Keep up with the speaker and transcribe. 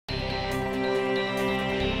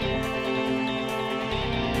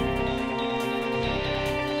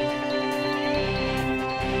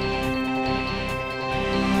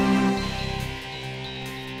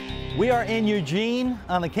We are in Eugene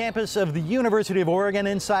on the campus of the University of Oregon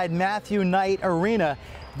inside Matthew Knight Arena.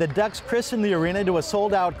 The Ducks christened the arena to a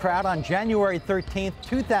sold-out crowd on January 13th,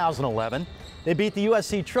 2011. They beat the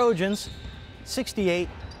USC Trojans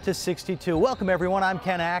 68-62. Welcome everyone, I'm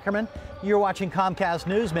Ken Ackerman. You're watching Comcast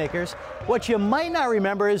Newsmakers. What you might not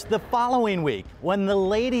remember is the following week when the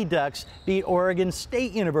Lady Ducks beat Oregon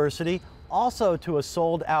State University also to a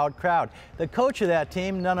sold-out crowd. The coach of that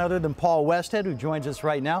team, none other than Paul Westhead, who joins us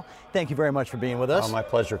right now. Thank you very much for being with us. Oh, my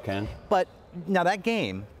pleasure, Ken. But now that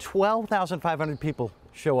game, 12,500 people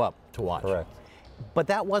show up to watch. Correct. But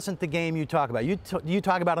that wasn't the game you talk about. You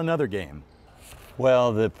talk about another game.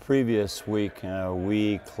 Well, the previous week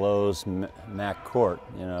we closed Mac Court,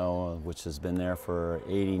 which has been there for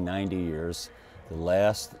 80, 90 years. The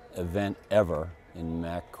last event ever in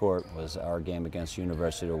Mac Court was our game against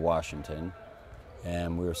University of Washington,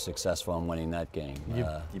 and we were successful in winning that game.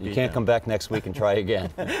 You can't come back next week and try again.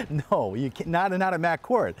 No, you can't, not at Mac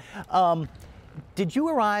Court. Did you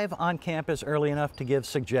arrive on campus early enough to give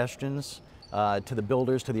suggestions to the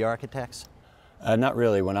builders, to the architects? Not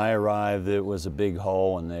really. When I arrived, it was a big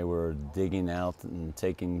hole, and they were digging out and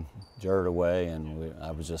taking dirt away, and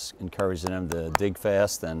I was just encouraging them to dig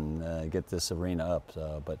fast and get this arena up.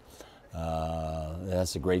 But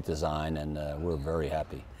that's a great design, and we're very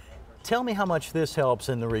happy. Tell me how much this helps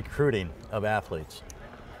in the recruiting of athletes.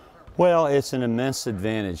 Well, it's an immense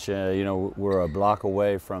advantage. We're a block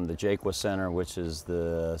away from the Jaquith Center, which is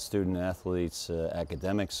the student athletes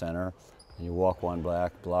academic center. And you walk one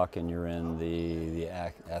block and you're in the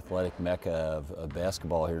athletic mecca of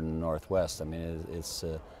basketball here in the Northwest. I mean, it's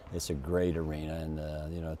a great arena, and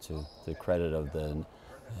to the credit of the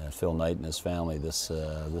Phil Knight and his family, this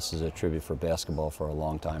is a tribute for basketball for a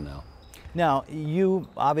long time now. Now, you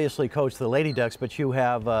obviously coach the Lady Ducks, but you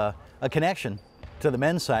have a connection to the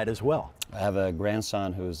men's side as well. I have a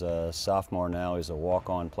grandson who's a sophomore now. He's a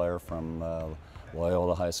walk-on player from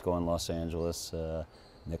Loyola High School in Los Angeles.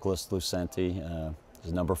 Nicholas Lucenti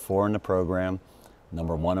is number 4 in the program,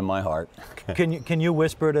 number 1 in my heart. Can you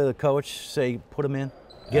whisper to the coach, say, put him in,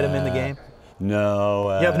 get him in the game?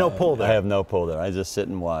 No. You have no pull there? I have no pull there. I just sit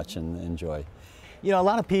and watch and enjoy. You know, a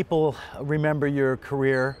lot of people remember your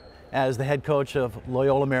career as the head coach of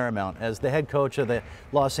Loyola Marymount, as the head coach of the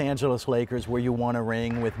Los Angeles Lakers, where you won a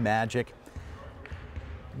ring with Magic.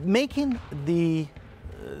 Making the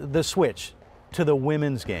switch to the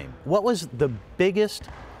women's game, what was the biggest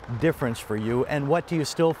difference for you, and what do you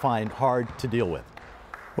still find hard to deal with?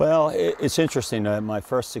 Well, it's interesting. My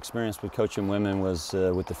first experience with coaching women was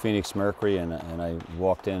with the Phoenix Mercury, and I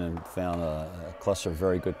walked in and found a cluster of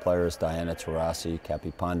very good players, Diana Taurasi,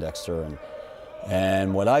 Cappy Pondexter,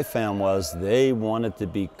 and what I found was they wanted to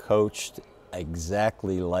be coached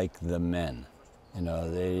exactly like the men.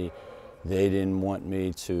 They didn't want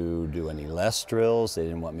me to do any less drills. They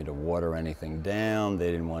didn't want me to water anything down.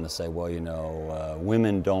 They didn't want to say, well,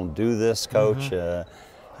 women don't do this, coach.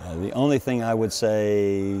 Mm-hmm. The only thing I would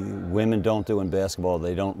say women don't do in basketball,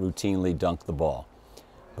 they don't routinely dunk the ball.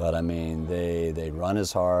 But I mean, they run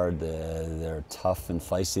as hard. They're tough and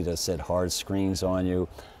feisty to set hard screens on you.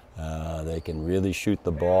 They can really shoot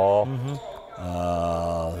the ball. Mm-hmm.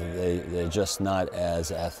 They're just not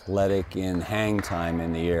as athletic in hang time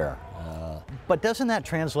in the air. But doesn't that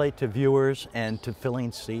translate to viewers and to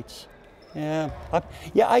filling seats? Yeah,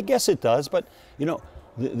 I guess it does. But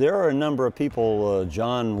there are a number of people,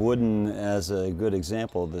 John Wooden as a good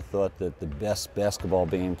example, that thought that the best basketball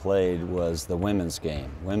being played was the women's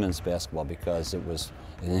game, women's basketball, because it was,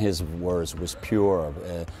 in his words, was pure.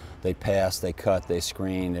 They passed, they cut, they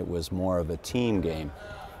screened. It was more of a team game.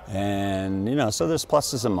 And, so there's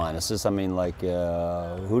pluses and minuses. I mean, like,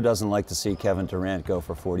 who doesn't like to see Kevin Durant go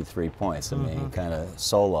for 43 points? I mean, kind of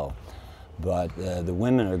solo. But the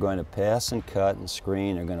women are going to pass and cut and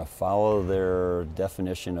screen, are going to follow their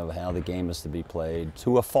definition of how the game is to be played,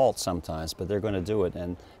 to a fault sometimes, but they're going to do it,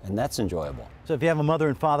 and that's enjoyable. So if you have a mother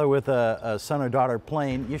and father with a son or daughter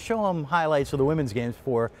playing, you show them highlights of the women's games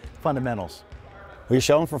for fundamentals. Well, you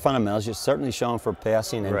show them for fundamentals, you certainly show them for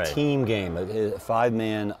passing and team game. A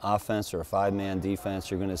 5-man offense or a 5-man defense,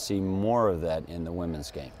 you're going to see more of that in the women's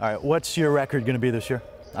game. All right, what's your record going to be this year?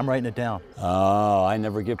 I'm writing it down. Oh, I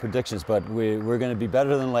never give predictions, but we're going to be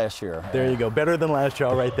better than last year. There you go, better than last year.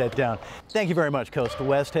 I'll write that down. Thank you very much, Coach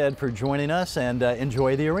Westhead, for joining us, and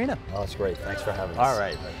enjoy the arena. Oh, that's great. Thanks for having us. All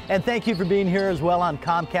right. And thank you for being here as well on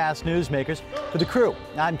Comcast Newsmakers. For the crew,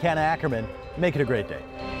 I'm Ken Ackerman. Make it a great day.